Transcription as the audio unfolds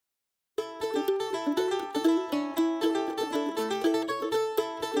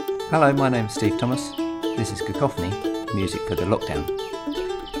Hello, my name's Steve Thomas. This is Cacophony, music for the lockdown.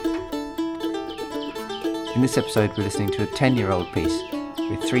 In this episode we're listening to a 10-year-old piece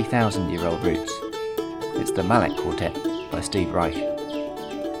with 3,000-year-old roots. It's the Malek Quartet by Steve Reich.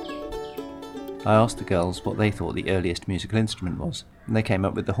 I asked the girls what they thought the earliest musical instrument was, and they came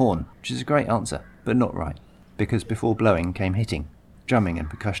up with the horn, which is a great answer, but not right, because before blowing came hitting, drumming and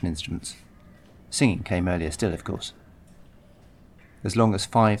percussion instruments. Singing came earlier still, of course. As long as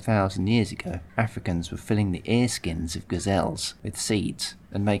 5,000 years ago, Africans were filling the ear skins of gazelles with seeds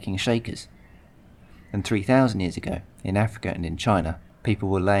and making shakers. And 3,000 years ago, in Africa and in China, people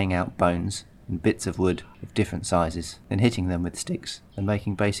were laying out bones and bits of wood of different sizes and hitting them with sticks and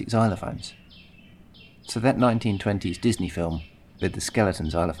making basic xylophones. So that 1920s Disney film with the skeleton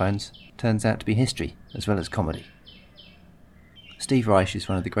xylophones turns out to be history as well as comedy. Steve Reich is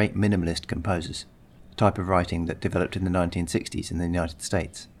one of the great minimalist composers, a type of writing that developed in the 1960s in the United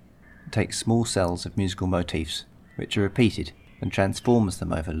States. It takes small cells of musical motifs, which are repeated, and transforms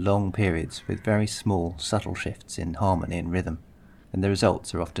them over long periods with very small, subtle shifts in harmony and rhythm, and the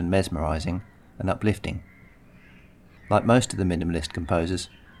results are often mesmerising and uplifting. Like most of the minimalist composers,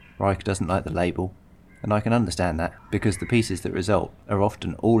 Reich doesn't like the label, and I can understand that, because the pieces that result are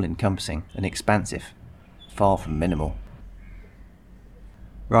often all-encompassing and expansive, far from minimal.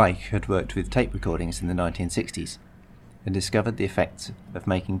 Reich had worked with tape recordings in the 1960s and discovered the effects of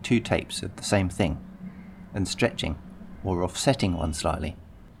making two tapes of the same thing and stretching or offsetting one slightly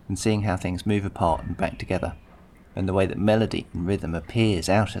and seeing how things move apart and back together and the way that melody and rhythm appears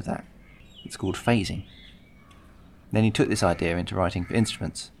out of that. It's called phasing. Then he took this idea into writing for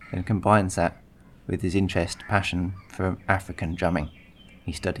instruments and combines that with his passion for African drumming.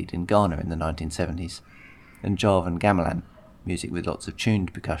 He studied in Ghana in the 1970s and Javan gamelan, music with lots of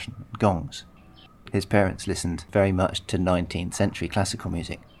tuned percussion and gongs. His parents listened very much to 19th century classical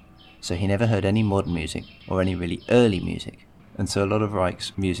music, so he never heard any modern music or any really early music, and so a lot of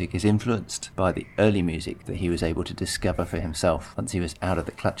Reich's music is influenced by the early music that he was able to discover for himself once he was out of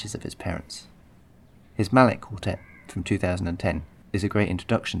the clutches of his parents. His Malek Quartet from 2010 is a great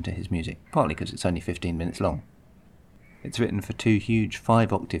introduction to his music, partly because it's only 15 minutes long. It's written for two huge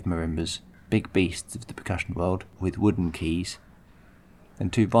 5-octave marimbas, big beasts of the percussion world with wooden keys,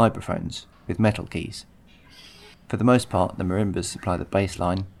 and two vibraphones with metal keys. For the most part, the marimbas supply the bass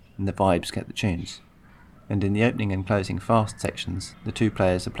line and the vibes get the tunes. And in the opening and closing fast sections, the two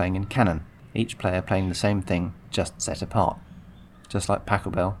players are playing in canon, each player playing the same thing, just set apart. Just like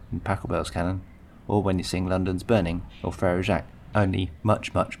Pachelbel in Pachelbel's canon, or when you sing London's Burning or Frère Jacques, only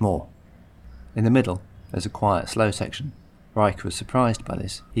much, much more. In the middle, there's a quiet, slow section. Reich was surprised by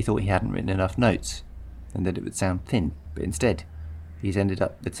this. He thought he hadn't written enough notes, and that it would sound thin, but instead, he's ended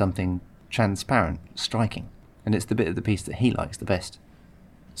up with something transparent, striking, and it's the bit of the piece that he likes the best.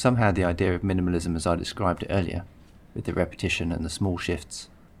 Somehow the idea of minimalism as I described it earlier, with the repetition and the small shifts,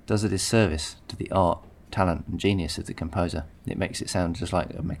 does a disservice to the art, talent and genius of the composer. It makes it sound just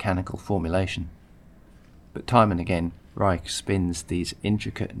like a mechanical formulation. But time and again, Reich spins these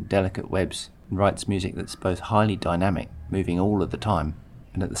intricate and delicate webs and writes music that's both highly dynamic, moving all of the time,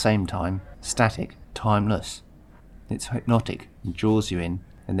 and at the same time static, timeless. It's hypnotic and draws you in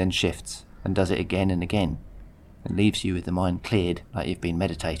and then shifts and does it again and again and leaves you with the mind cleared like you've been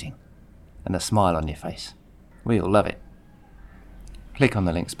meditating and a smile on your face. We all love it. Click on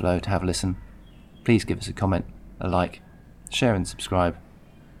the links below to have a listen. Please give us a comment, a like, share and subscribe.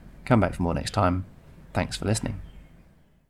 Come back for more next time. Thanks for listening.